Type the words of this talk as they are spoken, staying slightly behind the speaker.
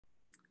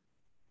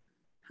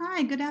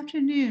Hi, good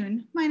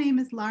afternoon. My name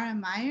is Laura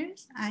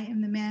Myers. I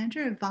am the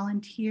manager of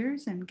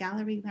volunteers and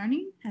gallery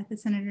learning at the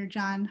Senator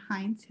John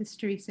Heinz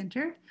History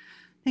Center.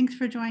 Thanks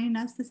for joining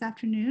us this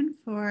afternoon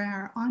for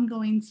our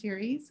ongoing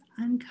series,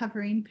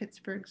 Uncovering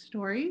Pittsburgh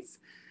Stories.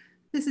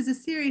 This is a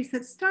series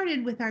that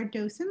started with our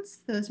docents.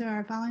 Those are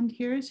our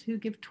volunteers who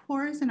give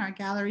tours in our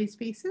gallery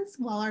spaces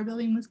while our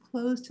building was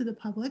closed to the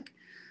public.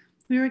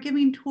 We were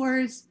giving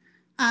tours.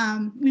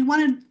 We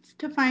wanted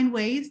to find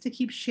ways to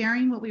keep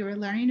sharing what we were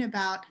learning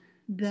about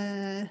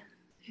the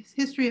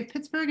history of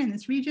Pittsburgh and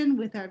this region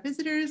with our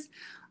visitors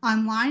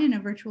online in a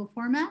virtual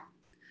format.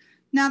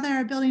 Now that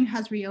our building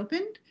has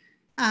reopened,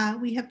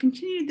 we have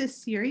continued this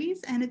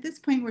series, and at this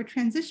point we're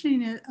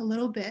transitioning it a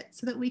little bit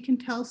so that we can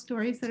tell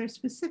stories that are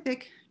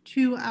specific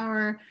to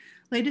our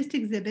latest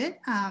exhibit,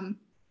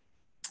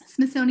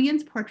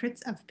 Smithsonian's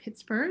Portraits of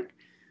Pittsburgh.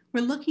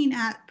 We're looking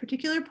at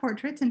particular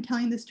portraits and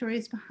telling the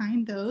stories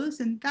behind those,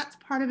 and that's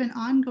part of an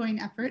ongoing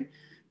effort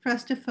for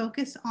us to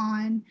focus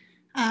on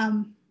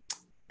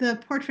the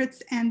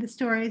portraits and the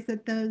stories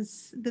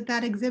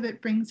that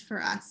exhibit brings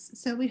for us.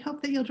 So we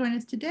hope that you'll join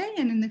us today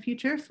and in the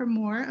future for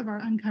more of our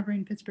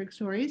Uncovering Pittsburgh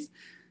Stories.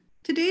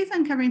 Today's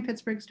Uncovering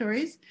Pittsburgh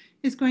Stories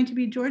is going to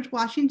be George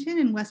Washington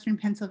in Western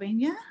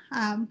Pennsylvania.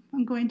 I'm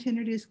going to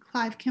introduce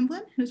Clive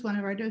Kimblin, who's one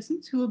of our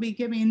docents, who will be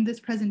giving this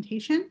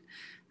presentation.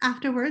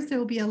 Afterwards, there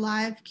will be a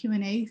live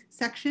Q&A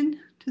section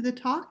to the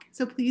talk,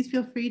 so please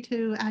feel free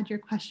to add your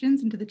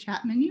questions into the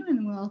chat menu,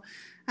 and we'll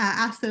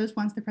ask those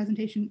once the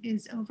presentation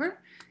is over.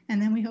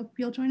 And then we hope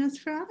you'll join us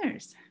for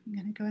others. I'm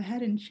going to go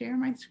ahead and share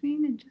my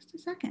screen in just a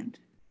second.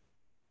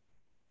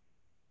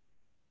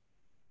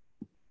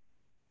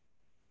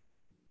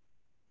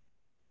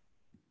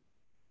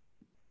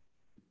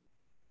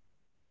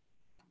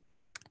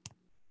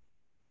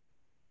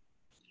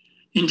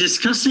 In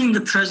discussing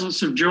the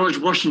presence of George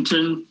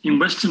Washington in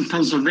Western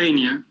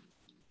Pennsylvania,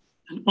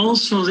 and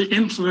also the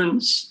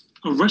influence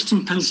of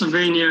Western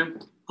Pennsylvania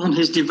on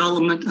his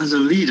development as a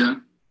leader,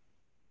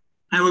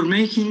 I was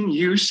making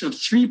use of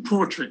three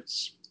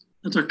portraits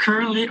that are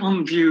currently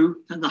on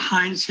view at the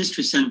Heinz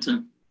History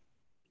Center,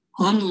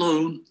 on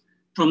loan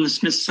from the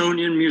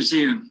Smithsonian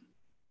Museum.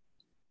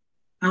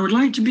 I would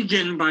like to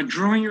begin by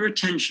drawing your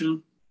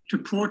attention to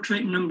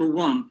portrait number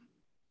 1,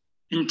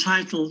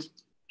 entitled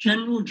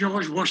General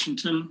George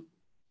Washington,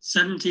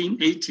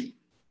 1780.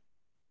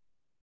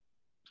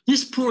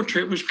 This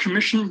portrait was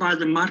commissioned by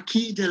the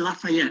Marquis de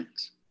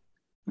Lafayette,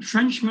 a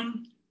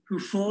Frenchman who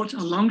fought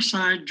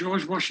alongside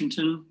George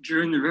Washington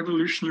during the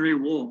Revolutionary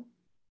War.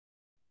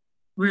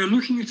 We are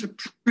looking at a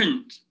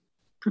print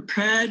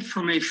prepared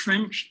from a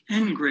French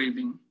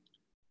engraving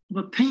of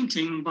a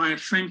painting by a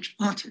French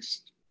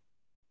artist.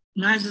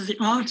 Neither the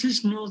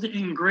artist nor the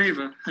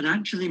engraver had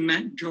actually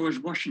met George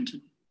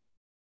Washington.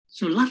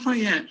 So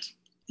Lafayette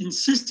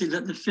insisted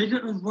that the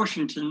figure of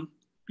Washington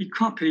be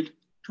copied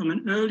from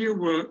an earlier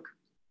work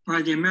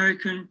by the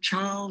American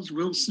Charles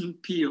Willson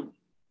Peale.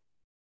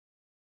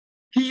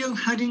 Peale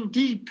had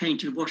indeed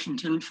painted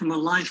Washington from a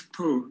life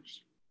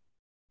pose.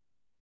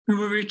 We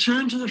will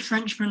return to the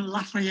Frenchman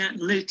Lafayette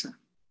later,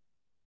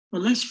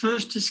 but let's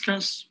first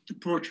discuss the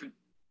portrait.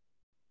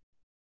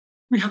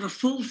 We have a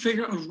full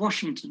figure of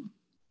Washington,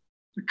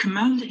 the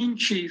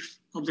commander-in-chief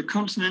of the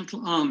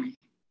Continental Army,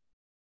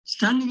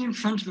 standing in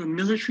front of a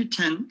military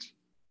tent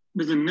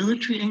with a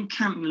military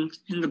encampment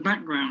in the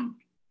background.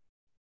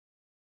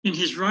 In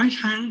his right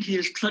hand, he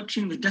is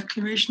clutching the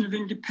Declaration of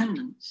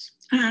Independence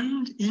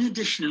and, in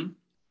addition,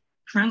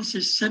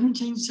 France's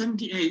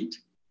 1778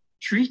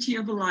 Treaty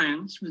of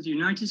Alliance with the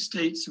United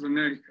States of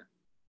America.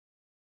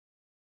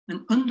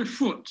 And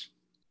underfoot,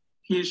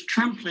 he is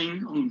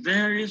trampling on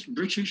various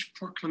British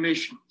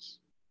proclamations.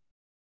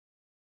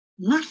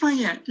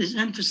 Lafayette is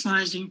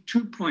emphasizing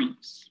 2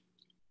 points.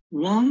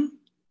 One,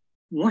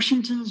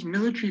 Washington's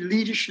military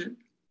leadership,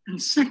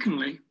 and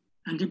secondly,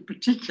 and in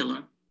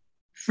particular,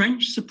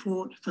 French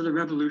support for the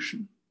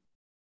revolution.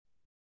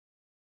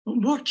 But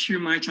what, you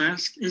might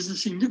ask, is the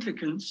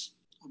significance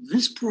of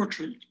this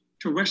portrait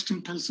to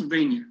Western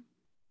Pennsylvania?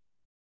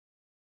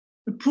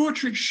 The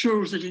portrait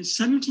shows that in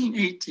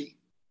 1780,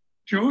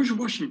 George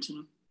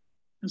Washington,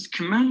 as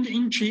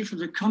commander-in-chief of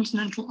the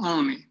Continental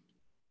Army,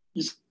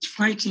 is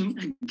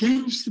fighting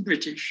against the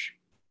British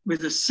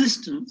with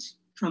assistance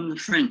from the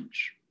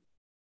French.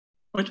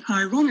 But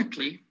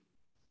ironically,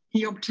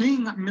 he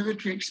obtained that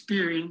military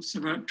experience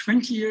about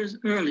 20 years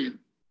earlier,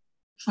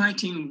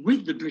 fighting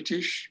with the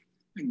British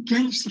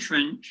against the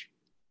French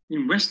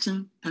in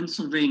Western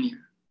Pennsylvania.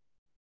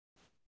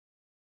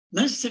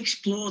 Let's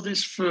explore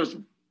this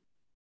further.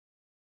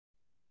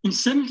 In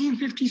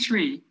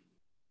 1753,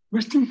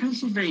 Western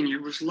Pennsylvania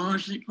was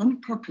largely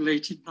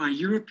unpopulated by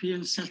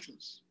European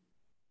settlers.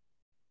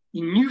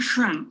 In New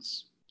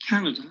France,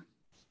 Canada,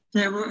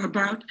 there were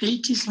about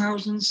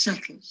 80,000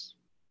 settlers,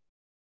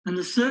 and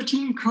the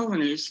 13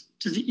 colonies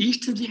to the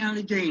east of the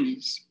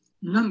Alleghenies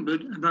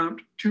numbered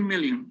about 2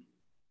 million.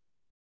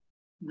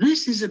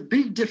 This is a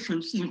big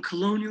difference in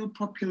colonial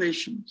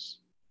populations.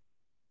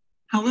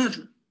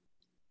 However,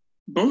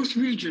 both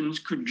regions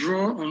could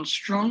draw on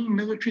strong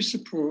military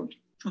support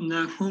from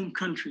their home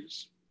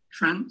countries,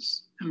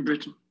 France and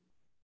Britain.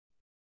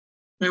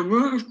 There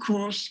were, of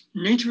course,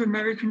 Native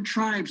American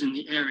tribes in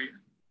the area,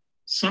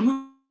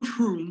 some of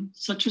whom,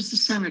 such as the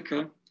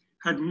Seneca,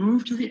 had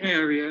moved to the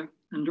area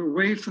and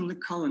away from the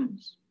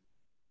colonies.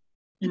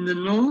 In the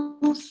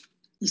north,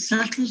 the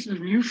settlers of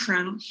New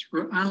France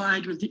were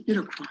allied with the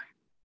Iroquois.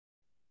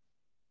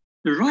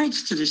 The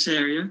rights to this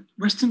area,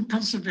 western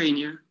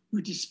Pennsylvania,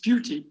 were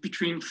disputed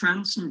between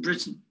France and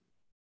Britain.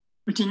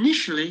 But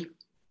initially,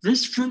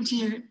 this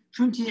frontier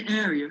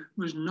area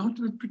was not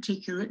of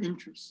particular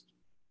interest.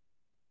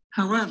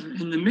 However,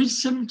 in the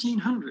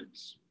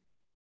mid-1700s,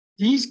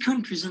 these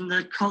countries and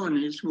their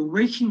colonies were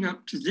waking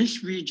up to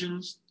this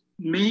region's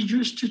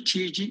major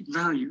strategic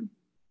value.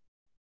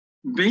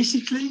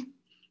 Basically,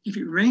 if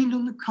it rained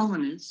on the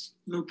colonies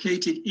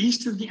located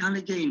east of the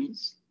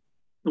Alleghenies,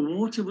 the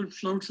water would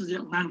flow to the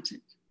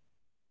Atlantic.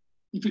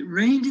 If it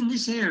rained in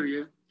this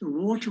area, the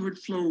water would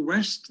flow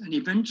west and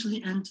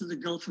eventually enter the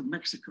Gulf of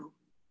Mexico.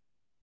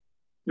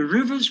 The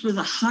rivers were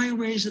the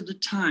highways of the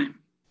time,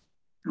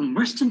 and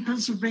western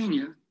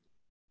Pennsylvania,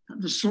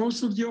 at the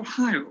source of the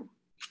Ohio,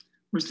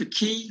 was the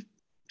key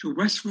to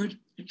westward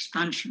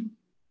expansion.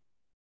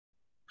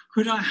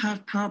 Could I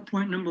have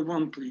PowerPoint number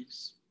 1,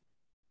 please?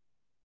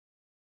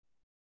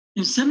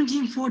 In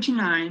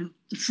 1749,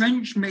 the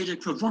French made a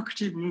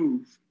provocative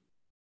move.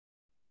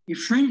 A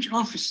French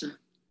officer,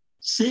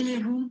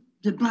 Céléron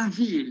de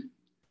Bainville,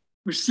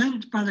 was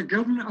sent by the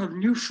governor of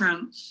New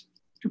France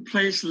to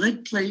place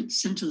lead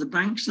plates into the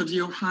banks of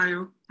the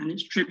Ohio and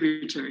its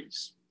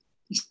tributaries,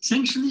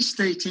 essentially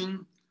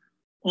stating,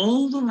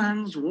 all the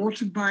lands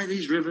watered by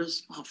these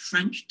rivers are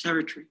French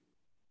territory.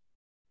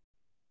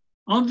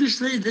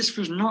 Obviously, this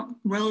was not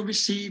well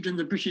received in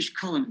the British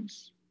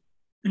colonies.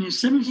 And in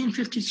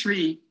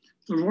 1753,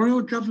 the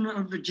royal governor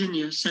of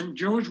Virginia sent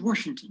George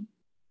Washington,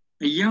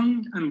 a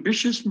young,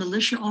 ambitious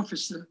militia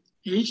officer,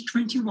 aged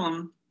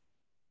 21,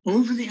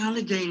 over the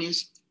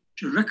Alleghenies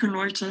to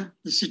reconnoiter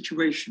the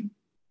situation.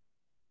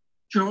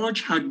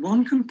 George had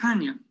one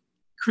companion,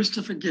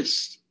 Christopher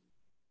Gist.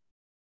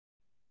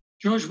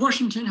 George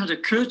Washington had a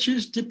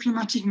courteous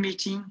diplomatic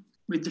meeting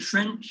with the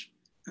French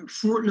at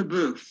Fort Le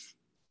Boeuf,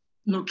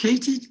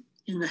 located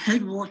in the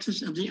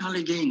headwaters of the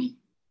Allegheny,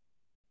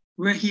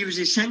 where he was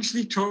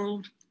essentially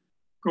told,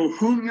 go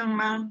home, young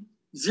man,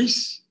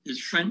 this is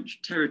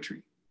French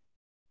territory.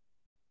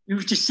 It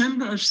was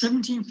December of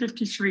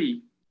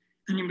 1753,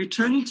 and in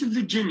returning to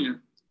Virginia,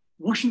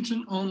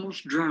 Washington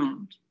almost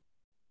drowned.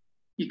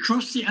 He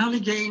crossed the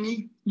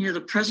Allegheny near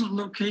the present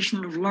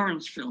location of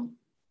Lawrenceville,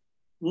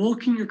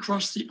 walking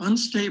across the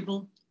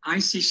unstable,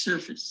 icy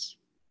surface.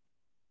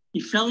 He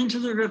fell into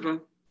the river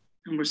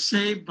and was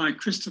saved by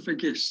Christopher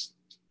Gist.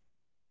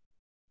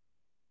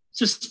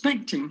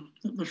 Suspecting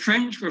that the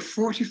French were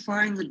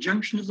fortifying the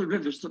junction of the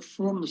rivers that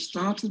form the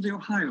start of the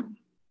Ohio,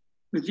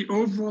 with the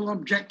overall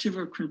objective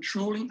of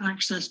controlling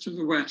access to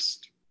the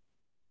West,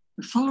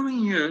 the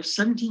following year,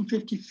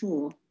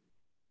 1754,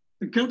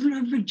 the governor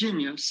of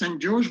Virginia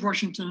sent George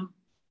Washington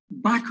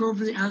back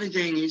over the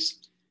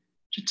Alleghenies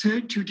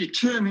to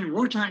determine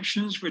what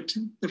actions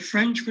the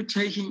French were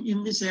taking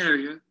in this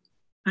area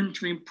and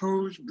to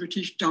impose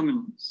British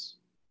dominance.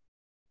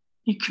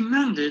 He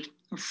commanded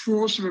a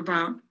force of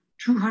about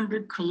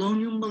 200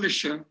 colonial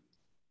militia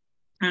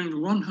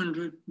and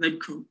 100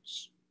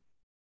 redcoats.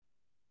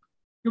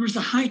 It was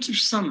the height of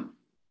summer,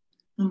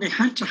 and they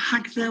had to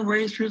hack their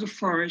way through the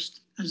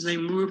forest as they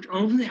moved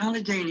over the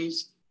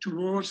Alleghenies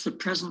towards the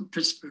present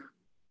Pittsburgh.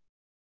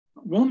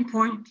 At one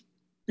point,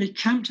 they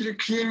camped at a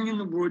clearing in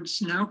the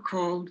woods now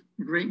called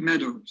Great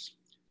Meadows,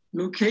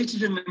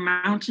 located in the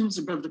mountains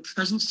above the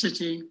present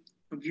city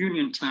of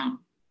Uniontown.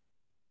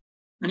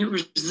 And it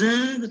was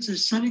there that the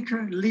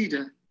Seneca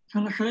leader,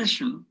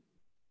 Tanahareshan,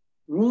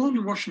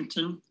 warned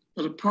Washington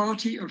that a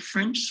party of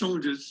French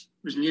soldiers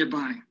was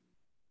nearby.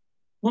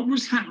 What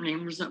was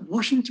happening was that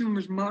Washington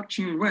was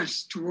marching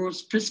west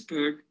towards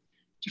Pittsburgh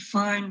to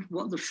find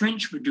what the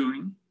French were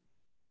doing.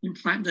 In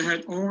fact, they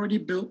had already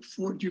built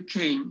Fort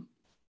Duquesne,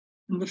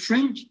 and the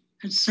French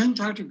had sent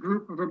out a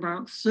group of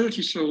about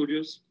 30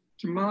 soldiers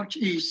to march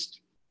east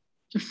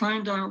to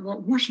find out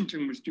what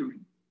Washington was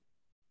doing.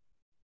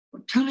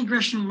 But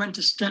Tanahareshan went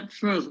a step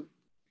further.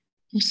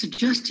 He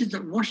suggested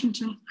that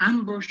Washington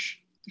ambush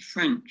the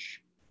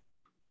French.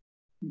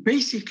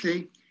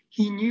 Basically,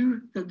 he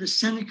knew that the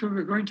Seneca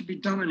were going to be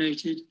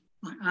dominated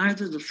by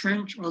either the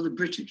French or the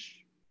British.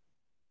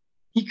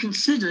 He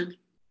considered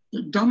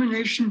that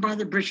domination by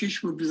the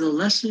British would be the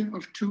lesser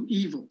of two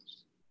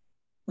evils,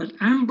 that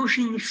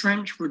ambushing the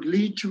French would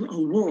lead to a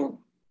war,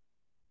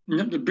 and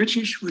that the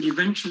British would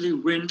eventually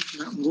win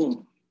that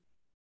war.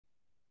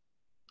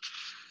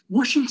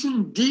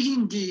 Washington did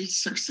indeed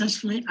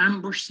successfully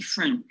ambush the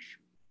French,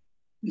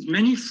 with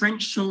many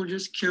French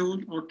soldiers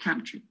killed or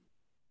captured.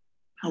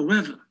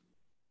 However,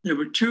 there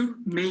were two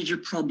major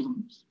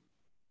problems.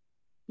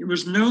 It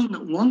was known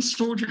that one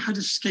soldier had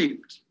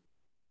escaped,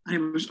 and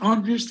it was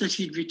obvious that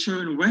he'd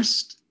returned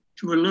west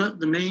to alert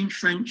the main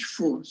French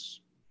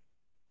force.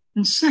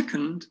 And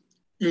second,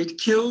 they had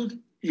killed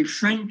a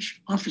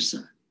French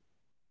officer,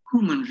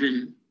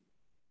 Jumonville.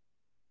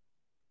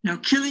 Now,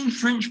 killing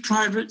French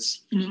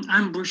privates in an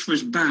ambush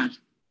was bad,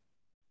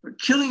 but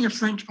killing a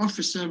French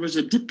officer was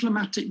a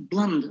diplomatic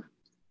blunder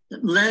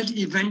that led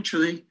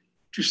eventually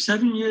to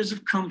 7 years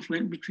of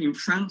conflict between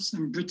France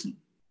and Britain,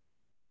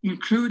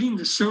 including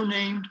the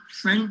so-named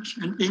French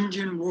and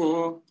Indian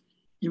War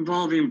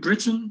involving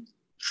Britain,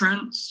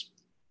 France,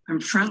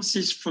 and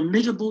France's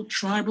formidable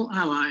tribal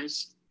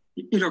allies,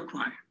 the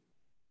Iroquois.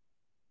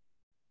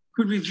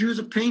 Could we view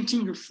the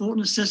painting of Fort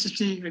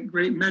Necessity at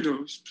Great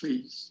Meadows,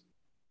 please?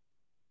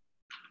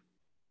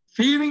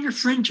 Fearing a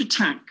French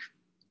attack,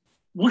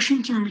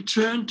 Washington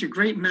returned to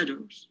Great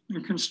Meadows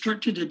and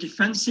constructed a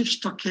defensive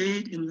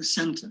stockade in the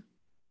center,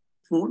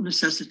 Fort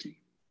Necessity.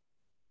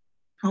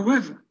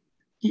 However,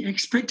 the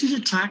expected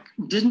attack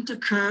didn't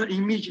occur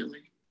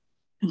immediately,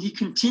 and he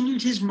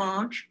continued his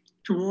march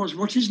towards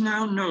what is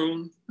now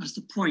known as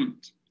the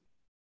Point,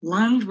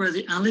 land where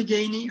the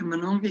Allegheny and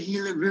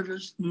Monongahela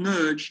rivers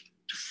merged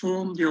to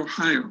form the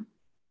Ohio.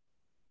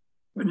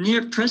 But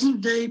near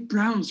present-day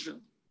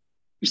Brownsville,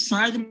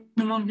 beside the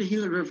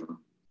Monongahela River,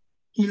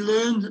 he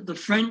learned that the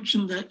French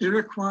and their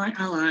Iroquois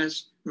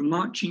allies were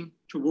marching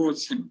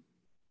towards him.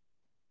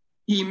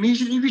 He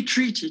immediately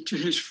retreated to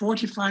his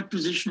fortified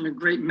position at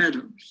Great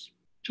Meadows,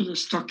 to the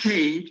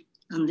stockade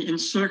and the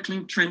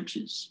encircling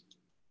trenches,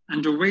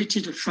 and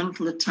awaited a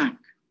frontal attack.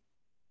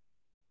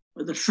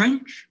 But the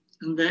French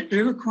and their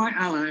Iroquois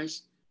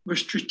allies were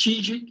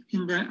strategic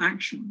in their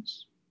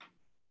actions.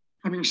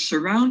 Having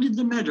surrounded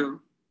the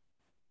meadow,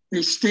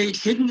 they stayed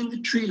hidden in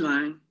the tree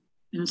line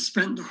and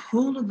spent the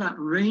whole of that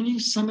rainy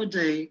summer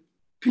day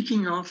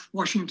picking off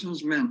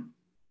Washington's men.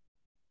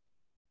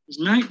 As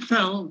night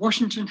fell,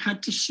 Washington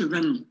had to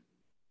surrender,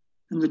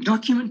 and the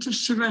document of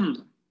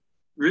surrender,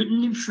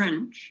 written in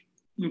French,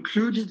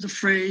 included the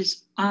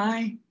phrase,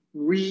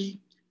 we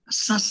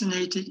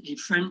assassinated a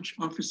French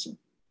officer.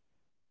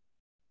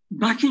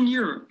 Back in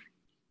Europe,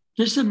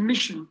 this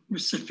admission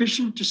was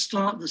sufficient to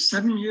start the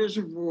 7 years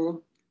of war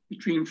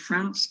between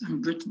France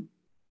and Britain.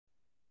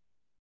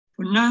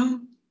 For now,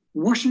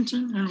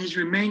 Washington and his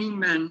remaining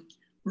men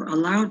were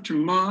allowed to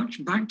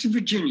march back to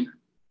Virginia,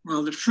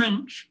 while the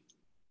French,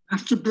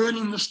 after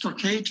burning the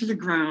stockade to the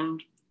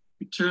ground,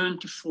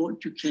 returned to Fort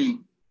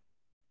Duquesne.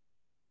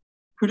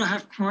 Could I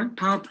have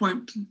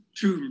PowerPoint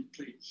 2,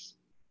 please?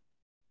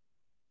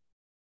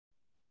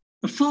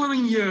 The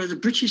following year, the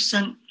British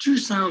sent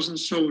 2,000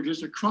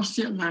 soldiers across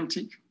the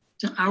Atlantic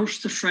to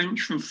oust the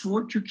French from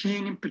Fort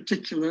Duquesne in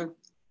particular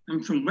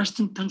and from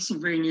Western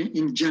Pennsylvania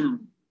in general.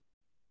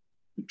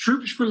 The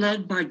troops were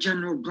led by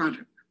General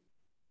Braddock,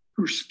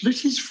 who split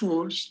his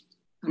force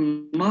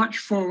and marched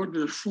forward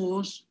with a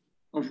force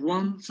of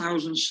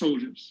 1,000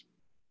 soldiers.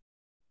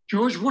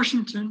 George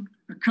Washington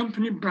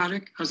accompanied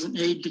Braddock as an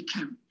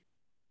aide-de-camp.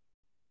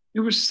 It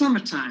was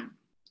summertime.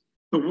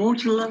 The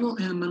water level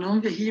in the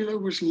Monongahela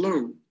was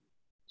low,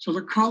 so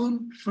the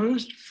column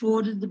first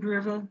forded the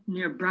river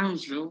near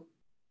Brownsville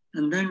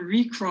and then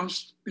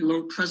recrossed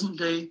below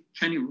present-day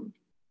Kennywood.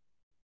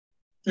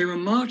 They were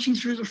marching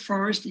through the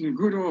forest in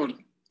good order,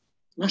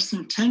 less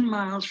than 10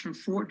 miles from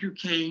Fort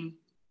Duquesne,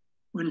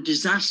 when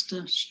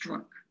disaster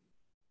struck.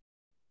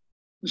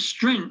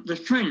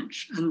 The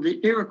French and the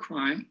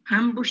Iroquois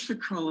ambushed the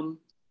column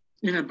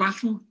in a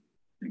battle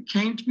that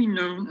came to be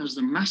known as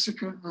the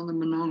Massacre on the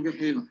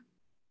Monongahela.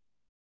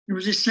 It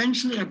was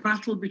essentially a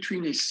battle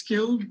between a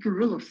skilled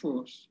guerrilla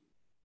force,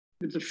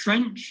 with the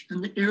French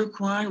and the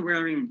Iroquois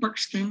wearing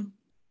buckskin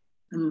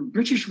and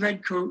British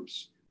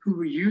redcoats who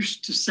were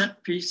used to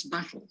set-piece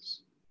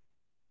battles.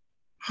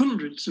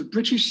 Hundreds of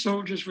British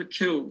soldiers were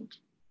killed.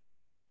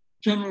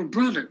 General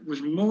Braddock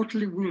was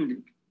mortally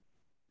wounded,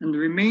 and the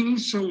remaining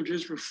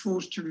soldiers were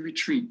forced to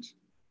retreat.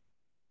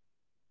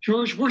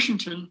 George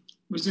Washington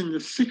was in the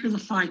thick of the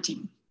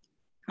fighting,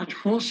 had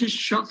horses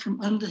shot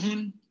from under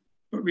him,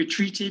 but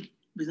retreated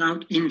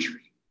without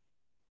injury.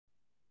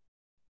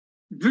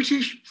 The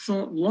British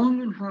thought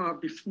long and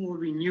hard before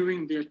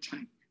renewing the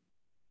attack.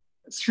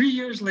 But 3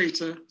 years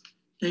later,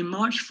 they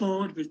marched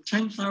forward with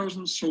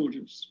 10,000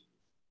 soldiers.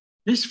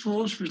 This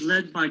force was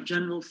led by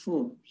General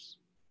Forbes.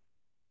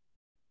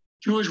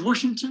 George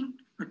Washington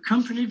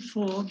accompanied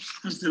Forbes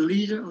as the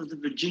leader of the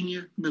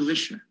Virginia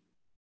militia,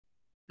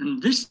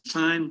 and this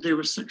time they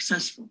were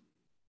successful.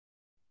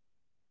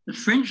 The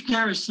French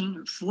garrison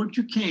at Fort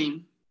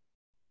Duquesne,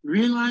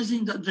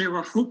 realizing that they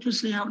were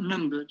hopelessly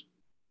outnumbered,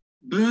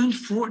 burned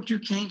Fort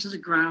Duquesne to the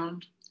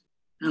ground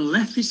and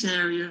left this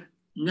area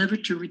never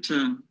to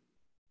return.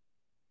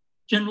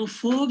 General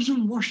Forbes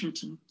and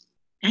Washington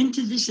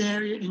entered this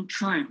area in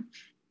triumph,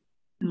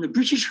 and the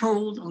British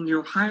hold on the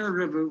Ohio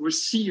River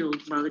was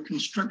sealed by the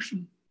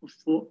construction of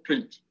Fort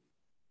Pitt.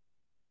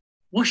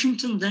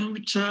 Washington then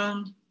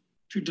returned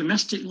to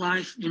domestic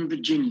life in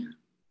Virginia.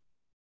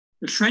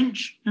 The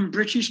French and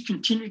British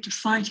continued to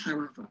fight,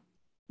 however,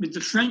 with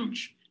the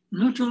French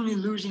not only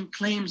losing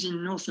claims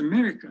in North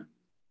America,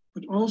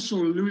 but also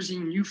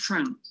losing New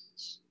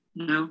France,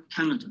 now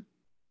Canada.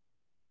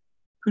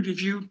 Could we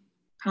view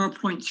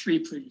PowerPoint 3,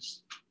 please?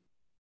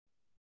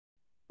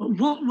 But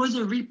what were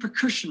the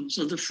repercussions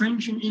of the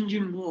French and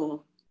Indian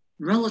War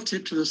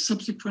relative to the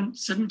subsequent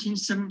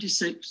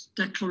 1776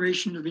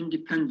 Declaration of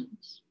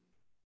Independence?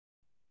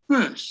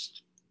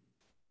 First,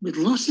 with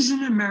losses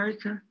in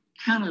America,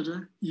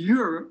 Canada,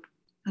 Europe,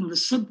 and the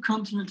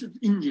subcontinent of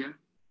India,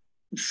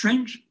 the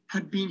French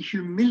had been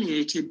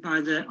humiliated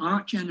by their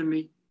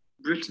archenemy,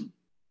 Britain.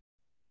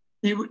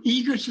 They were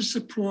eager to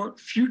support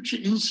future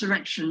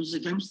insurrections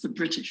against the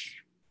British.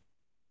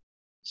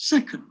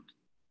 Second,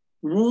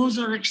 wars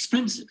are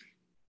expensive,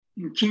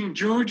 and King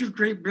George of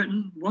Great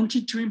Britain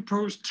wanted to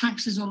impose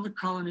taxes on the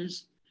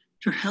colonies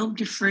to help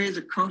defray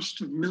the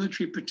cost of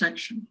military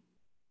protection.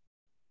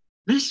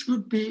 This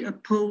would be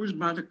opposed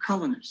by the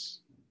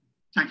colonists,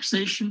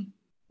 taxation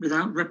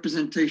without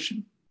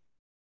representation.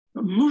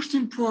 But most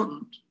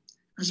important,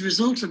 as a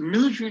result of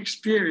military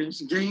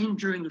experience gained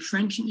during the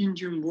French and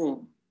Indian War,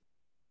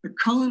 the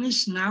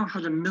colonists now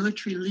had a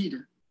military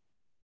leader,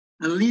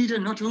 a leader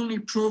not only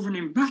proven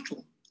in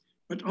battle,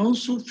 but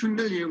also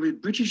familiar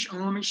with British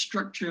Army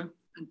structure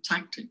and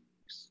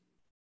tactics.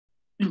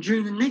 And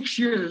during the next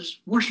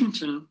years,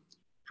 Washington,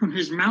 from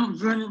his Mount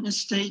Vernon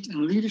estate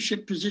and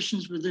leadership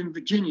positions within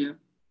Virginia,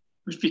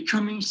 was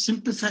becoming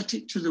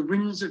sympathetic to the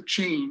winds of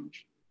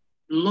change,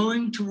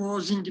 blowing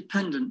towards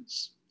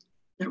independence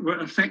that were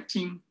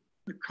affecting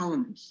the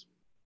colonies.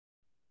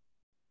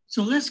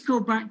 So let's go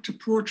back to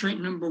portrait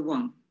number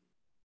 1.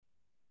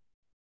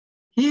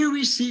 Here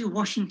we see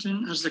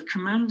Washington as the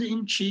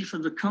commander-in-chief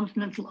of the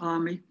Continental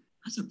Army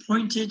as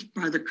appointed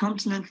by the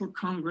Continental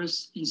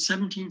Congress in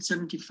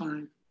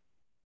 1775,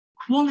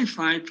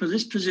 qualified for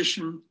this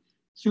position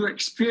through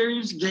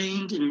experience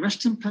gained in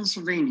Western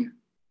Pennsylvania.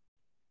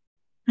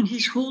 And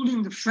he's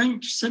holding the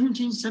French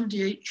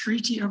 1778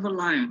 Treaty of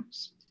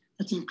Alliance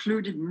that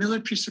included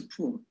military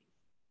support,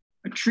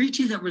 a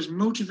treaty that was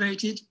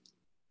motivated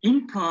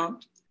in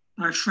part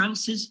by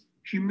France's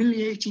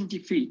humiliating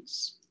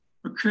defeats,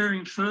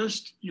 occurring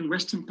first in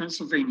Western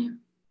Pennsylvania.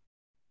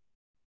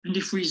 And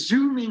if we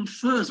zoom in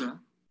further,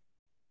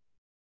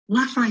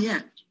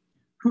 Lafayette,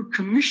 who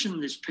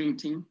commissioned this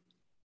painting,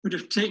 would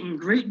have taken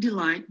great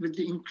delight with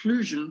the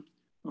inclusion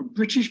of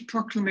British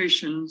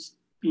proclamations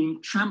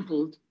being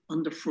trampled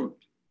underfoot.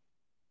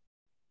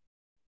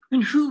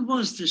 And who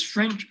was this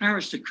French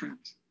aristocrat,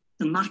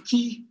 the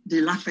Marquis de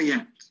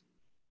Lafayette?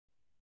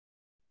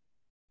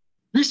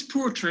 This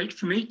portrait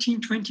from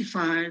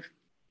 1825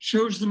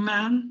 shows the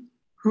man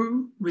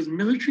who, with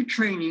military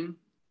training,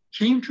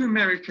 came to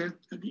America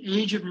at the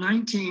age of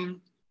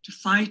 19 to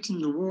fight in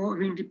the War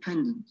of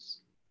Independence.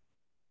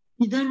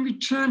 He then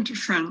returned to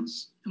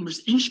France and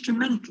was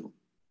instrumental,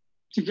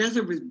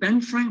 together with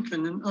Ben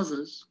Franklin and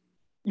others,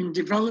 in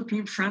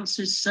developing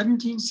France's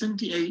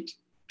 1778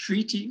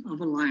 Treaty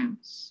of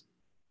Alliance.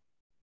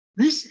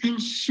 This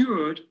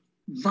ensured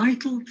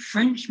vital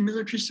French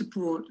military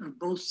support of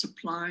both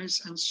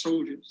supplies and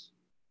soldiers.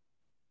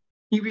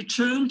 He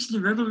returned to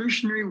the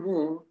Revolutionary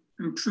War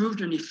and proved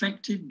an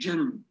effective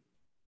general,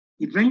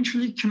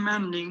 eventually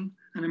commanding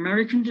an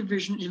American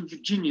division in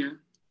Virginia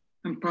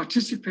and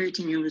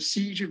participating in the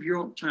siege of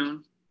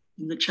Yorktown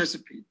in the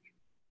Chesapeake.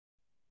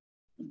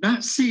 At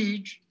that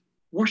siege,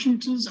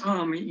 Washington's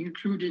army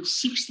included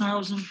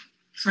 6,000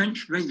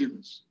 French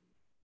regulars,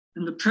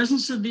 and the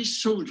presence of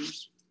these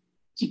soldiers,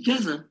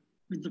 together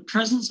with the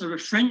presence of a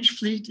French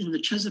fleet in the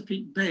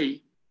Chesapeake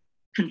Bay,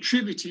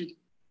 contributed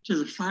to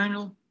the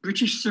final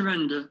British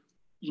surrender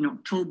in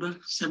October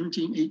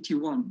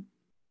 1781.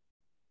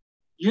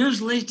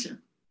 Years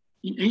later,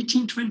 in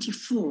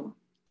 1824,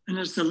 and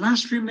as the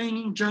last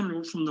remaining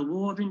general from the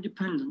War of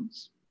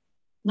Independence,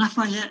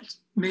 Lafayette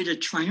made a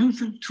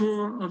triumphant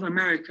tour of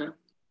America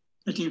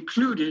that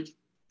included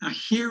a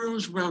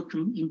hero's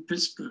welcome in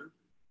Pittsburgh.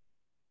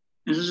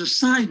 And as a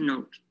side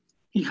note,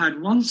 he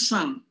had one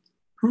son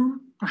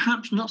who,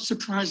 perhaps not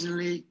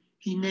surprisingly,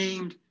 he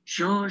named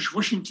George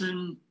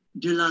Washington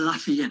de la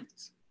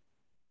Lafayette.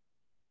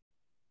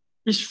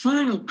 This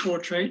final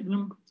portrait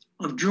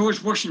of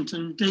George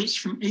Washington dates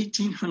from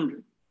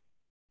 1800,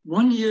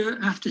 1 year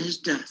after his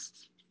death.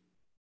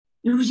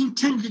 It was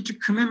intended to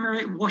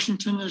commemorate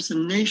Washington as the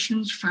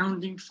nation's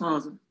founding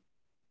father.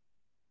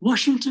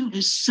 Washington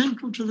is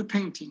central to the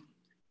painting,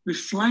 with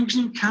flags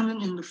and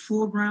cannon in the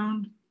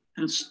foreground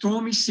and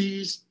stormy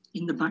seas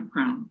in the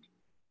background.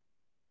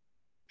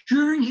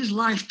 During his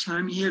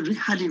lifetime, he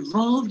had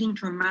evolved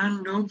into a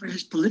man known for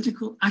his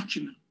political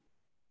acumen,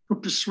 for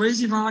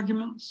persuasive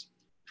arguments,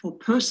 for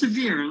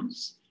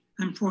perseverance,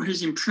 and for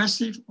his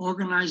impressive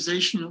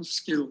organizational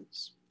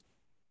skills.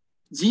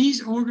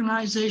 These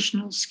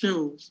organizational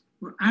skills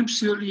were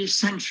absolutely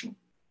essential,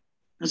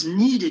 as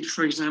needed,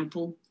 for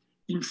example,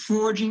 in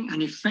forging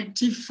an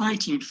effective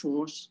fighting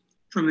force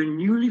from a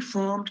newly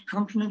formed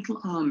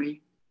Continental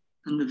Army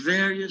and the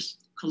various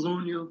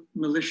colonial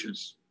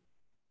militias.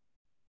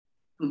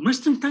 And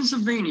Western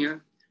Pennsylvania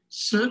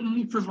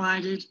certainly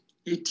provided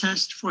a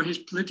test for his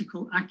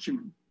political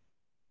acumen.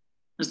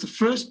 As the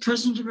first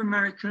president of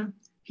America,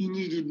 he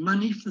needed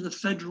money for the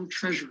federal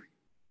treasury.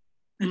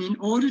 And in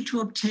order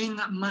to obtain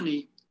that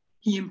money,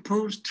 he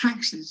imposed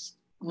taxes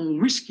on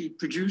whiskey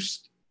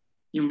produced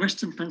in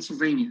Western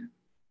Pennsylvania.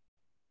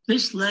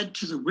 This led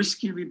to the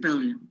Whiskey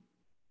Rebellion.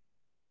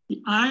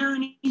 The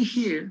irony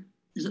here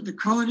is that the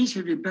colonies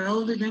had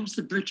rebelled against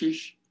the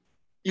British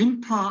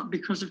in part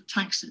because of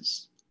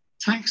taxes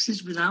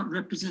without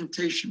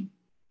representation.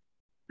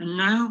 And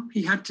now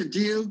he had to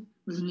deal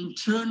with an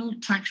internal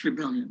tax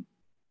rebellion,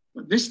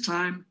 but this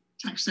time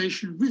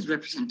taxation with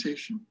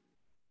representation.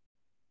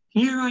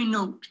 Here I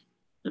note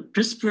that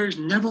Pittsburgh's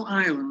Neville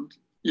Island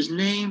is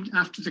named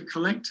after the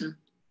collector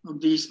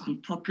of these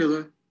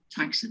unpopular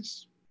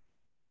taxes.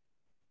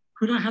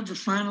 Could I have the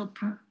final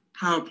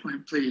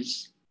PowerPoint,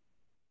 please?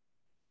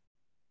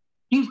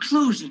 In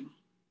closing,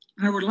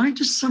 I would like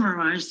to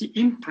summarize the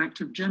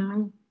impact of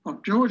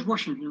George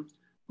Washington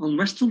on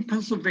Western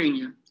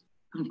Pennsylvania,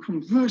 and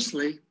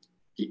conversely,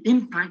 the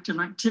impact of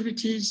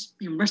activities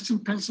in Western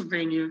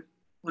Pennsylvania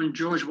on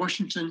George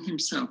Washington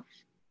himself.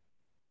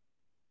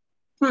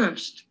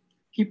 First,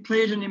 he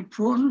played an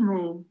important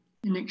role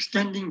in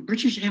extending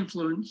British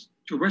influence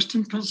to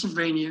Western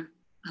Pennsylvania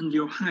and the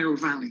Ohio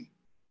Valley.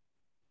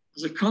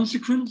 As a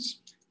consequence,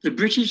 the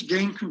British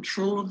gained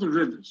control of the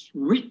rivers,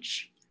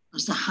 which,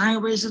 as the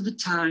highways of the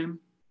time,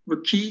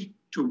 were key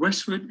to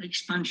westward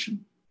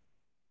expansion.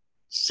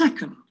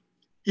 Second,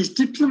 his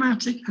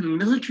diplomatic and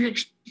military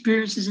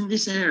experiences in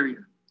this area,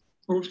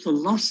 both the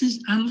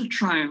losses and the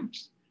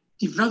triumphs,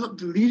 developed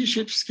the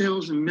leadership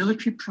skills and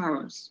military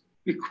prowess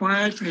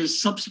required for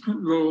his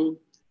subsequent role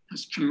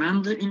as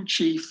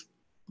Commander-in-Chief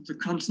of the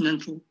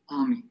Continental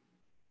Army.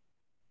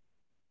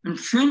 And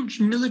French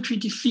military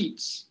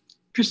defeats,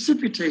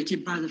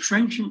 precipitated by the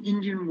French and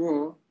Indian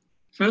War,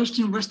 first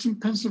in Western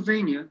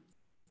Pennsylvania,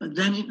 but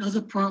then in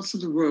other parts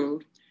of the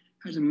world,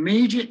 had a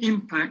major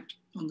impact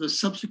on the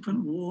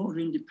subsequent War of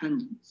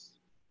Independence.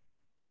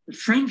 The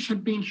French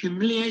had been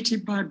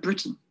humiliated by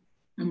Britain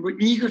and were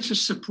eager to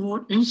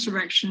support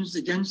insurrections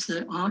against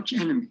their arch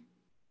enemy.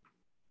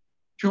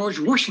 George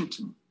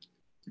Washington,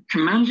 the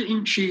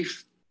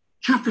Commander-in-Chief,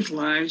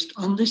 capitalized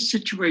on this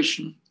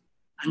situation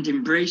and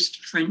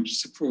embraced French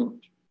support.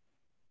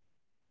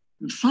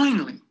 And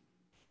finally,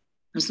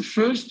 as the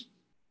first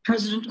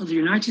President of the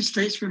United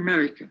States of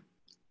America,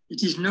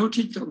 it is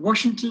noted that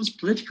Washington's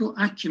political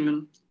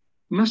acumen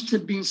must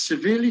have been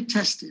severely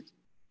tested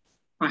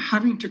by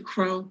having to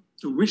quell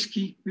the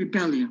Whiskey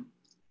Rebellion,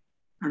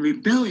 a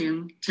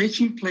rebellion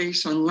taking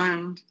place on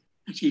land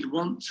that he'd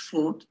once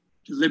fought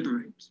to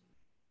liberate.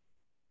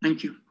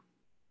 Thank you.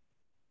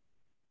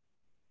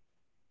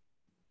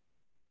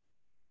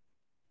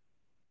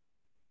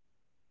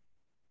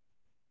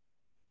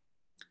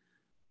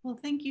 Well,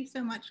 thank you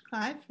so much,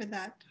 Clive, for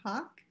that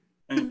talk.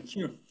 Thank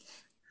you.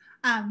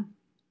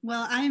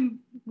 Well,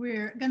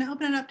 we're going to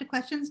open it up to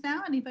questions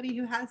now. Anybody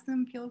who has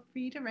them, feel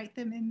free to write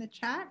them in the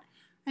chat.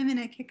 I'm going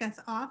to kick us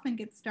off and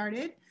get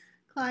started.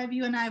 Clive,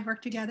 you and I have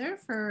worked together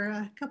for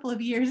a couple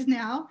of years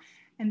now,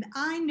 and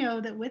I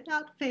know that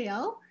without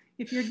fail,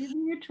 if you're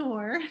giving a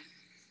tour,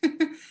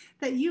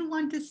 that you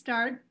want to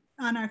start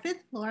on our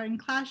 5th floor in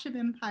Clash of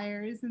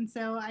Empires. And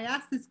so I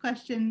asked this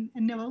question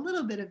and know a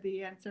little bit of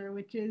the answer,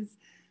 which is,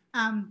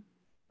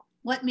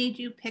 what made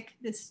you pick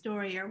this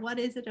story, or what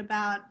is it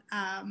about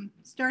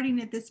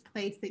starting at this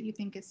place that you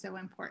think is so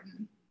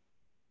important?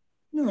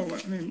 No,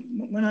 I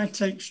mean, when I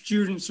take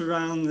students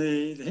around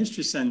the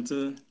History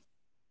Center,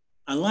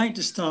 I like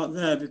to start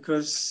there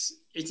because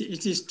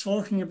it is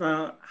talking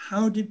about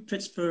how did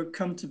Pittsburgh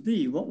come to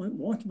be?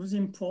 What was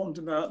important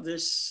about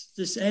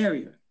this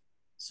area?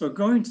 So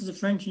going to the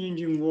French and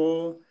Indian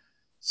War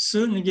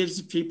certainly gives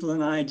the people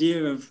an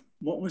idea of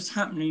what was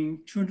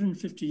happening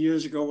 250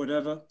 years ago,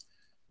 whatever,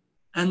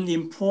 and the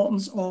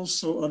importance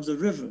also of the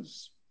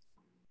rivers.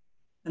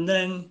 And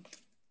then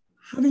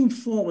having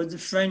fought with the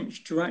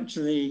French to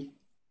actually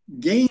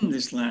gain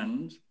this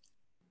land,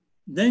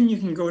 then you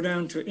can go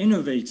down to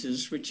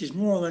innovators, which is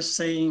more or less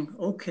saying,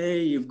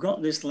 okay, you've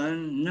got this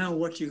land, now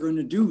what are you going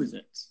to do with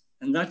it?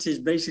 And that is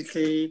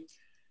basically,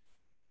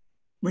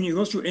 when you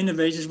go through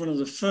innovators, one of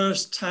the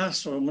first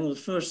tasks or one of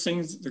the first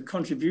things, the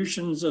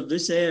contributions of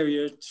this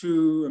area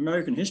to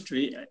American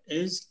history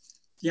is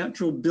the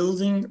actual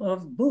building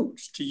of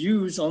boats to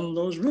use on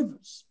those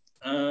rivers.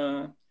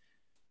 The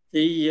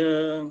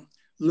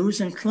Lewis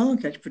and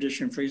Clark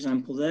expedition, for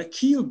example, their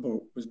keel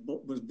boat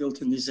was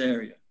built in this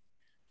area.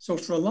 So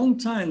for a long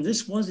time,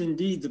 this was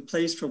indeed the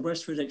place for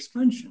westward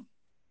expansion.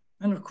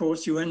 And of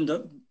course, you end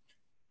up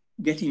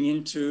getting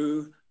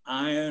into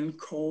iron,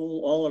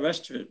 coal, all the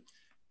rest of it.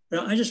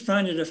 But I just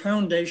find it a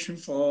foundation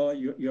for,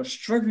 you're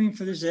struggling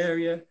for this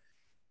area,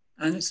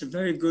 and it's a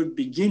very good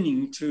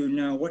beginning to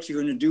now what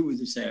you're going to do with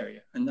this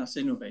area, and that's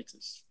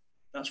innovators.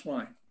 That's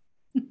why.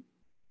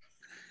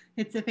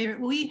 It's a favorite.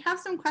 Well, we have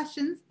some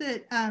questions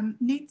that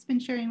Nate's been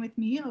sharing with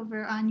me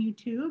over on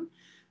YouTube.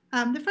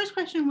 The first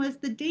question was,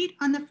 the date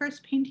on the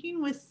first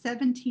painting was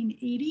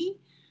 1780.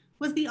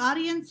 Was the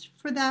audience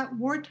for that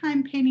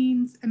wartime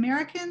paintings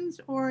Americans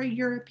or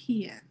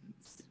Europeans?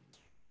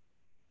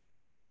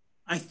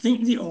 I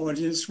think the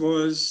audience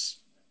was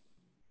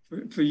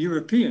for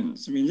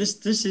Europeans. I mean,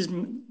 this is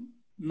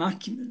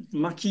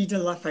Marquis de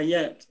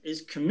Lafayette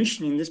is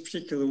commissioning this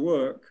particular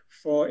work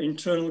for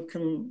internal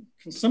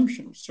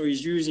consumption. So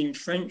he's using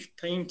French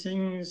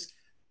paintings,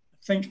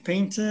 a French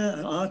painter,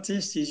 an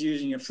artist, he's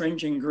using a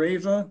French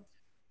engraver.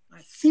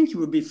 I think it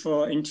would be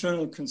for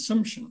internal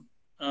consumption.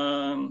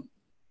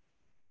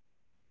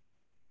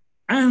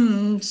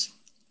 And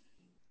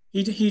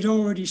he'd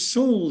already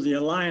sold the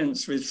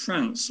alliance with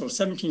France. So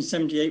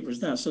 1778 was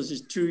that, so this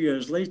is 2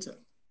 years later.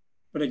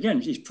 But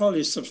again, he's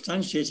probably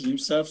substantiating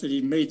himself that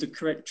he made the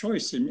correct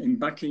choice in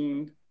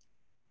backing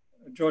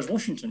George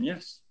Washington,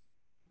 yes.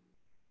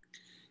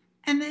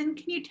 And then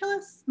can you tell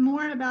us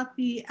more about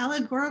the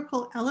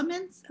allegorical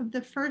elements of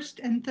the first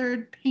and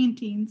third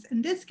paintings?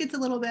 And this gets a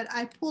little bit,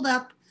 I pulled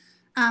up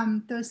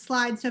those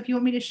slides, so if you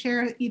want me to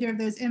share either of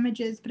those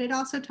images, but it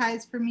also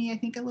ties for me, I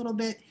think, a little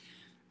bit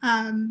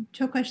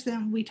to a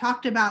question we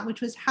talked about,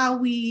 which was how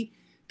we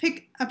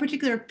pick a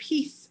particular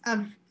piece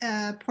of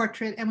a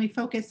portrait and we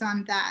focus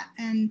on that.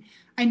 And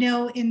I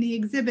know in the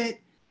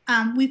exhibit,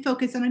 we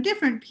focus on a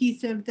different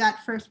piece of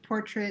that first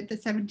portrait, the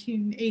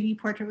 1780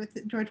 portrait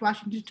with George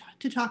Washington,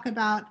 to talk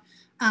about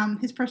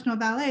his personal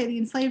valet, the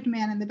enslaved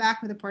man in the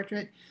back of the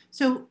portrait.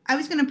 So I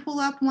was going to pull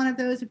up one of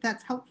those if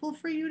that's helpful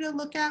for you to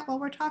look at while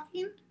we're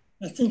talking.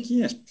 I think,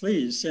 yes,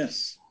 please,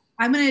 yes.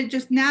 I'm going to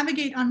just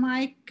navigate on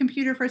my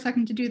computer for a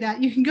second to do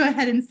that. You can go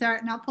ahead and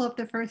start, and I'll pull up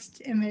the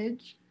first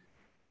image.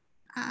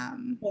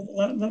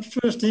 Well, that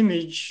first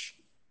image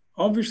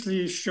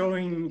obviously is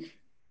showing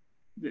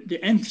the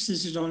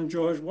emphasis is on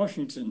George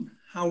Washington.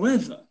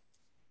 However,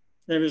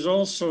 there is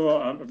also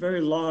a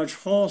very large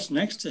horse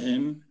next to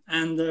him,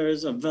 and there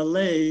is a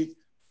valet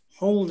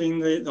holding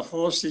the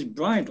horse's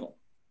bridle.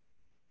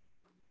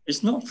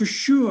 It's not for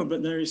sure,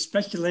 but there is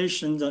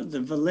speculation that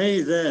the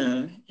valet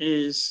there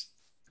is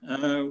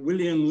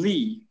William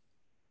Lee,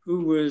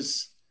 who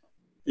was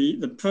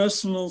the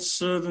personal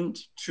servant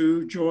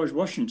to George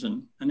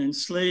Washington, an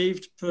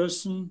enslaved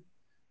person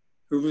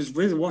who was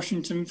with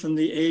Washington from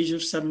the age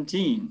of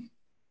 17.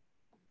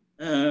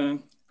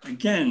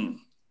 Again,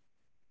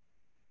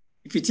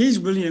 if it is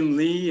William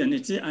Lee and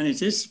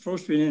it is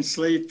supposed to be an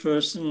enslaved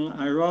person,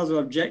 I rather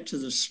object to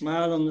the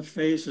smile on the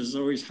face as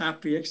though he's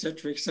happy,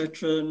 etc.,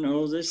 etc.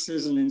 No, this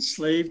is an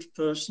enslaved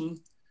person.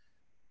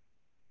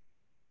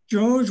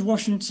 George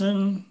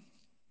Washington,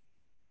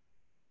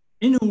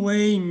 in a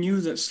way, knew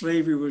that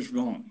slavery was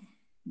wrong.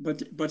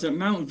 But at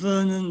Mount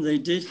Vernon, they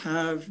did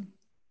have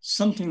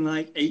something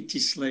like 80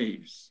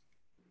 slaves.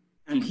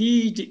 And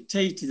he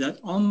dictated that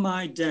on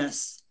my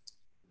death,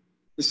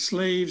 the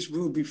slaves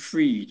will be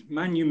freed.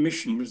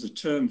 Manumission was the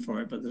term for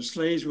it, but the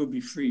slaves will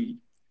be freed.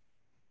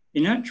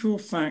 In actual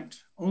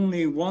fact,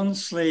 only one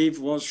slave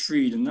was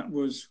freed, and that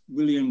was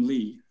William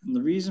Lee. And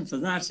the reason for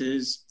that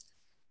is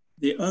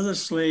the other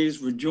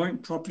slaves were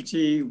joint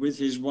property with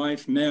his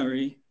wife,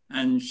 Mary,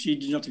 and she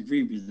did not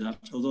agree with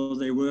that, although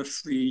they were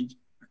freed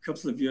a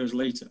couple of years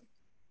later.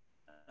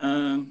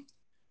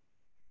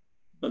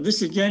 But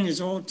this again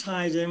is all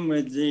tied in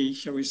with the,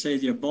 shall we say,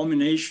 the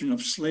abomination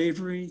of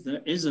slavery.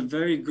 There is a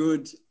very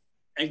good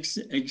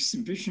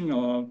exhibition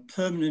or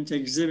permanent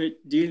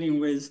exhibit dealing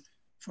with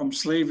From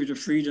Slavery to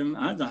Freedom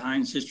at the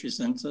Heinz History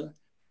Center,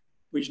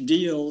 which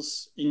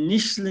deals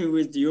initially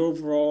with the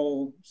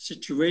overall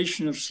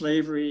situation of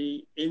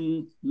slavery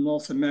in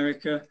North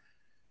America,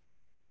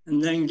 and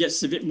then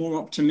gets a bit more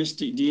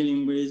optimistic,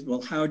 dealing with,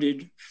 well, how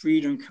did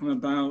freedom come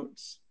about?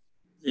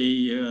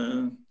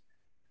 The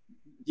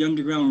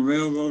Underground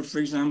Railroad, for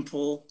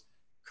example,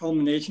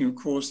 culminating, of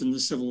course, in the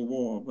Civil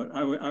War. But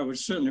I would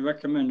certainly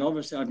recommend,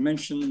 obviously, I've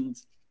mentioned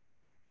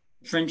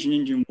the French and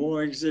Indian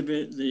War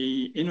exhibit,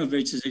 the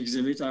Innovators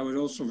exhibit. I would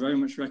also very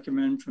much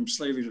recommend From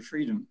Slavery to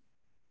Freedom.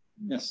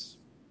 Yes.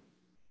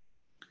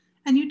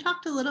 And you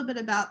talked a little bit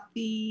about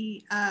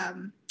the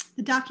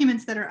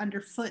documents that are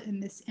underfoot in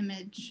this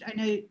image. I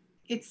know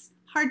it's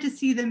hard to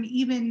see them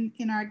even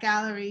in our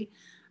gallery,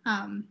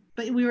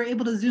 but we were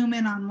able to zoom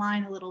in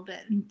online a little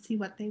bit and see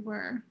what they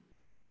were.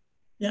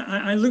 Yeah,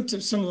 I looked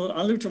at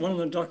one of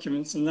the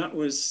documents, and that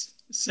was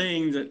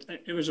saying that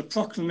it was a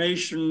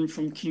proclamation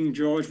from King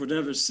George,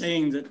 whatever,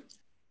 saying that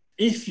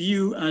if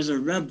you as a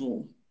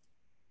rebel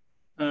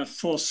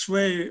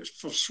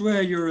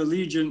forswear your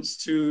allegiance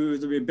to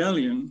the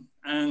rebellion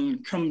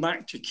and come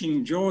back to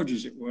King George,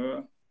 as it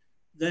were,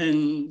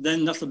 then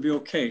that'll be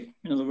okay.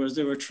 In other words,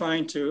 they were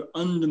trying to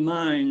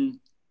undermine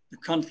the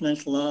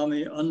Continental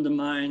Army,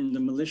 undermine the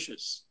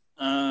militias.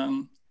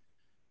 And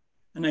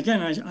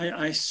again,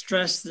 I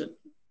stress that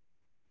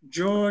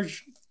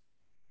George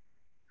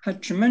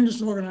had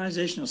tremendous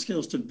organizational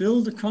skills to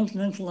build the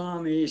Continental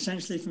Army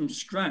essentially from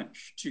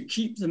scratch, to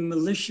keep the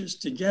militias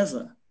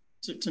together,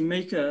 to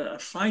make a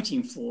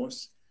fighting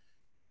force.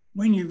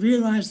 When you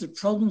realize the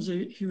problems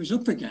he was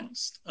up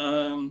against,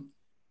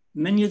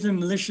 many of the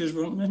militias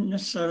weren't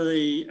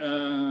necessarily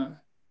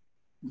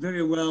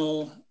very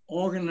well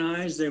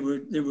organized. They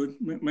would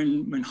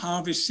when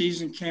harvest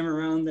season came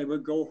around, they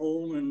would go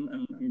home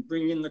and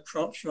bring in the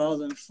crops rather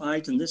than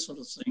fight and this sort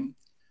of thing.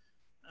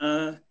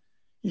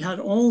 He had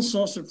all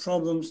sorts of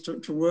problems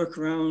to work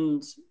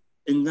around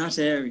in that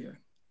area.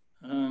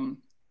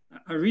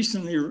 I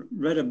recently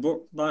read a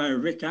book by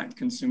Rick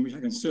Atkinson, which I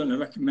can certainly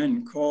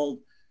recommend, called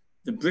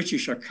The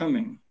British Are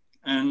Coming.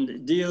 And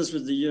it deals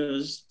with the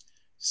years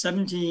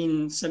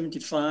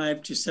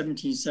 1775 to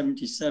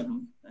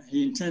 1777.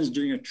 He intends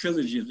doing a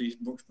trilogy of these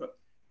books, but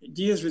it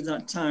deals with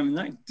that time. And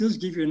that does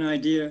give you an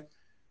idea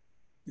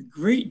the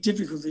great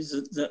difficulties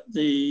that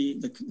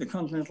the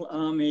Continental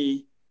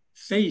Army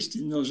faced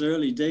in those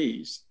early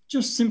days.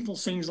 Just simple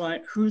things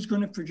like who's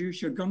going to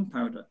produce your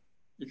gunpowder?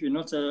 If you're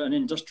not an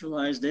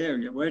industrialized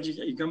area, where do you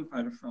get your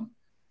gunpowder from?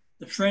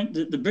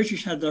 The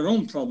British had their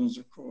own problems,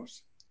 of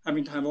course,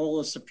 having to have all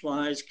the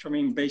supplies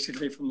coming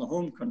basically from the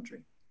home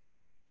country.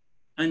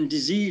 And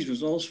disease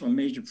was also a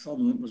major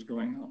problem that was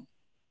going on.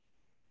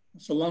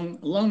 It's a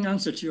long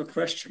answer to your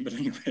question, but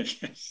anyway,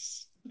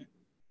 yes.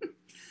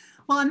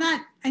 Well, and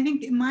that, I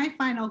think my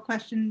final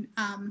question,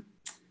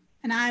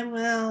 and I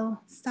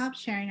will stop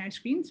sharing our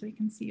screen so we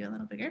can see you a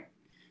little bigger,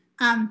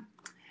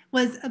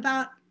 was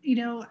about,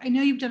 I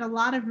know you've done a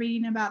lot of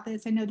reading about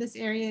this. I know this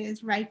area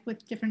is ripe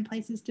with different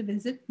places to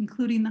visit,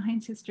 including the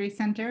Heinz History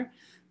Center.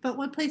 But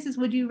what places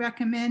would you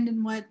recommend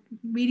and what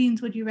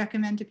readings would you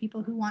recommend to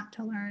people who want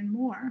to learn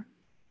more?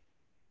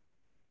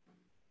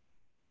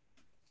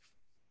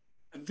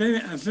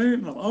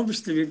 Well,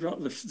 obviously we've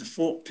got the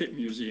Fort Pitt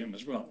Museum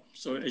as well.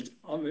 So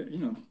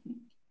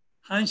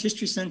Heinz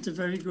History Center,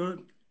 very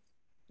good.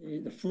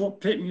 The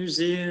Fort Pitt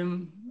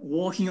Museum,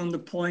 walking on the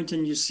point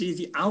and you see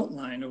the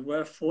outline of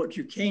where Fort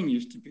Duquesne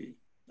used to be.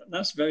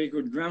 That's very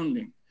good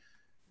grounding.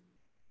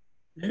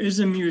 There is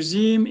a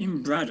museum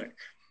in Braddock.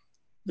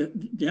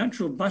 The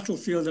actual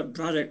battlefield at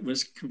Braddock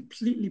was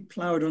completely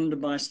plowed under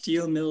by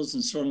steel mills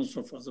and so on and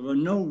so forth. There were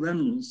no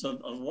remnants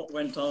of what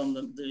went on,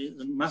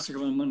 the massacre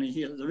on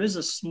Monongahela. There is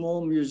a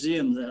small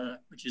museum there,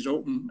 which is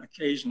open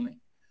occasionally.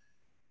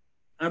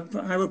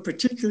 I would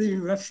particularly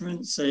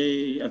reference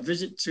a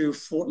visit to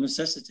Fort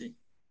Necessity.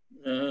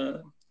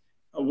 At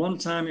one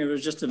time, it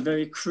was just a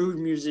very crude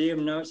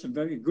museum. Now it's a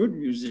very good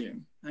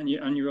museum. And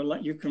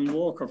you can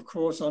walk, of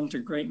course,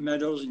 onto Great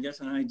Meadows and get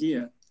an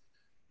idea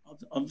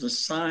of the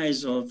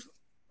size of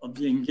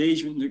the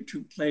engagement that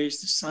took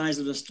place, the size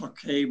of the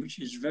stockade, which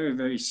is very,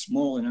 very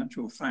small in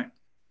actual fact.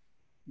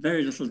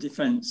 Very little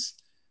defense.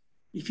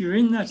 If you're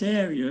in that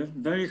area,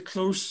 very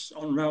close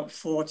on Route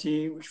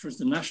 40, which was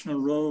the national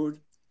road,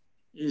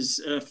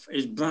 is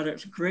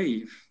Braddock's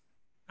grave.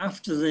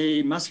 After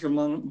the massacre of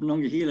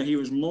Monongahela, he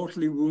was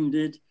mortally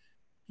wounded.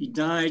 He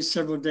died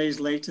several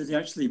days later. They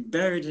actually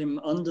buried him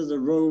under the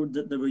road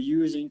that they were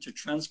using to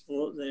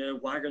transport their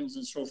wagons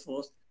and so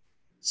forth.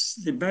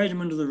 They buried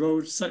him under the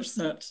road such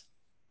that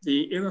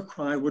the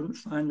Iroquois wouldn't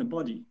find the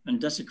body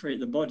and desecrate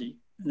the body.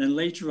 And then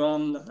later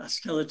on, a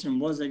skeleton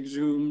was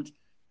exhumed.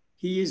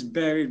 He is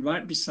buried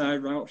right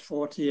beside Route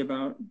 40,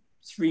 about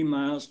 2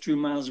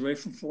 miles away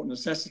from Fort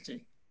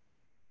Necessity.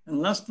 And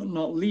last but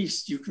not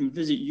least, you can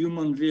visit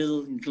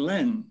Humonville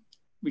Glen,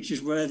 which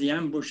is where the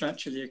ambush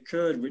actually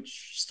occurred,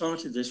 which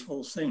started this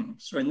whole thing.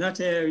 So in that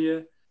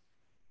area,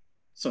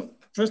 so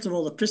first of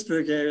all, the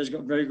Pittsburgh area has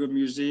got very good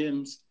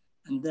museums.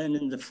 And then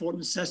in the Fort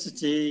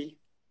Necessity,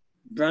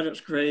 Braddock's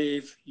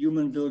grave,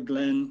 Humonville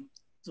Glen,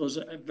 those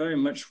are very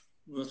much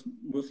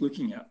worth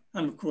looking at.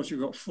 And of course, you've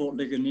got Fort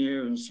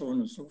Ligonier and so on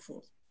and so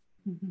forth.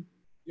 Mm-hmm.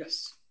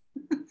 Yes.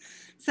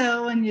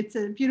 So when it's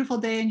a beautiful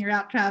day and you're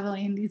out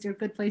traveling, these are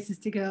good places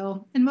to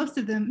go. And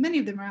many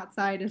of them are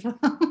outside as well.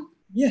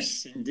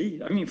 Yes,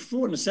 indeed. I mean,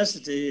 Fort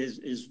Necessity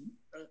is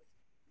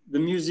the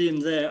museum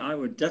there. I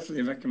would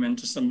definitely recommend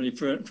to somebody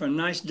for a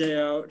nice day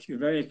out. You're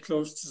very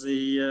close to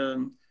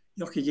the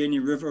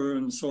Youghiogheny River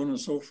and so on and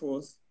so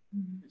forth.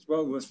 Mm-hmm. It's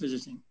well worth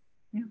visiting.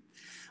 Yeah.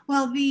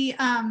 Well, the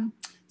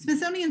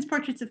Smithsonian's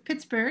Portraits of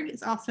Pittsburgh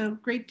is also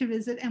great to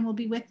visit and will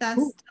be with us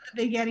at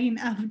the beginning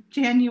of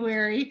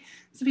January.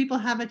 So people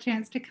have a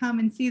chance to come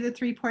and see the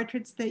 3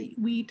 portraits that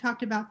we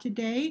talked about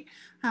today,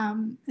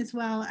 as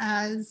well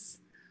as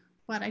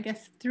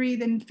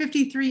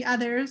 53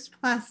 others,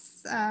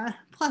 plus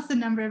a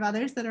number of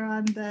others that are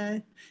on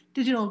the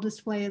digital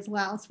display as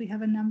well. So we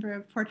have a number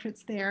of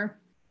portraits there.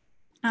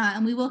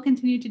 And we will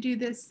continue to do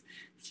this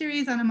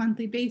series on a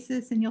monthly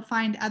basis, and you'll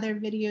find other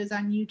videos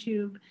on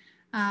YouTube,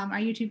 our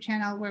YouTube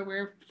channel, where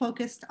we're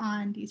focused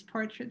on these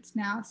portraits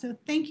now. So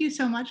thank you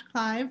so much,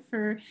 Clive,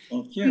 for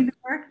doing the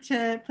work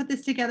to put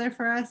this together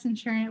for us and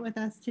sharing it with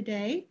us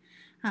today.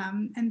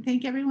 And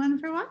thank everyone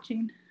for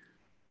watching.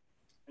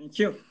 Thank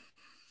you.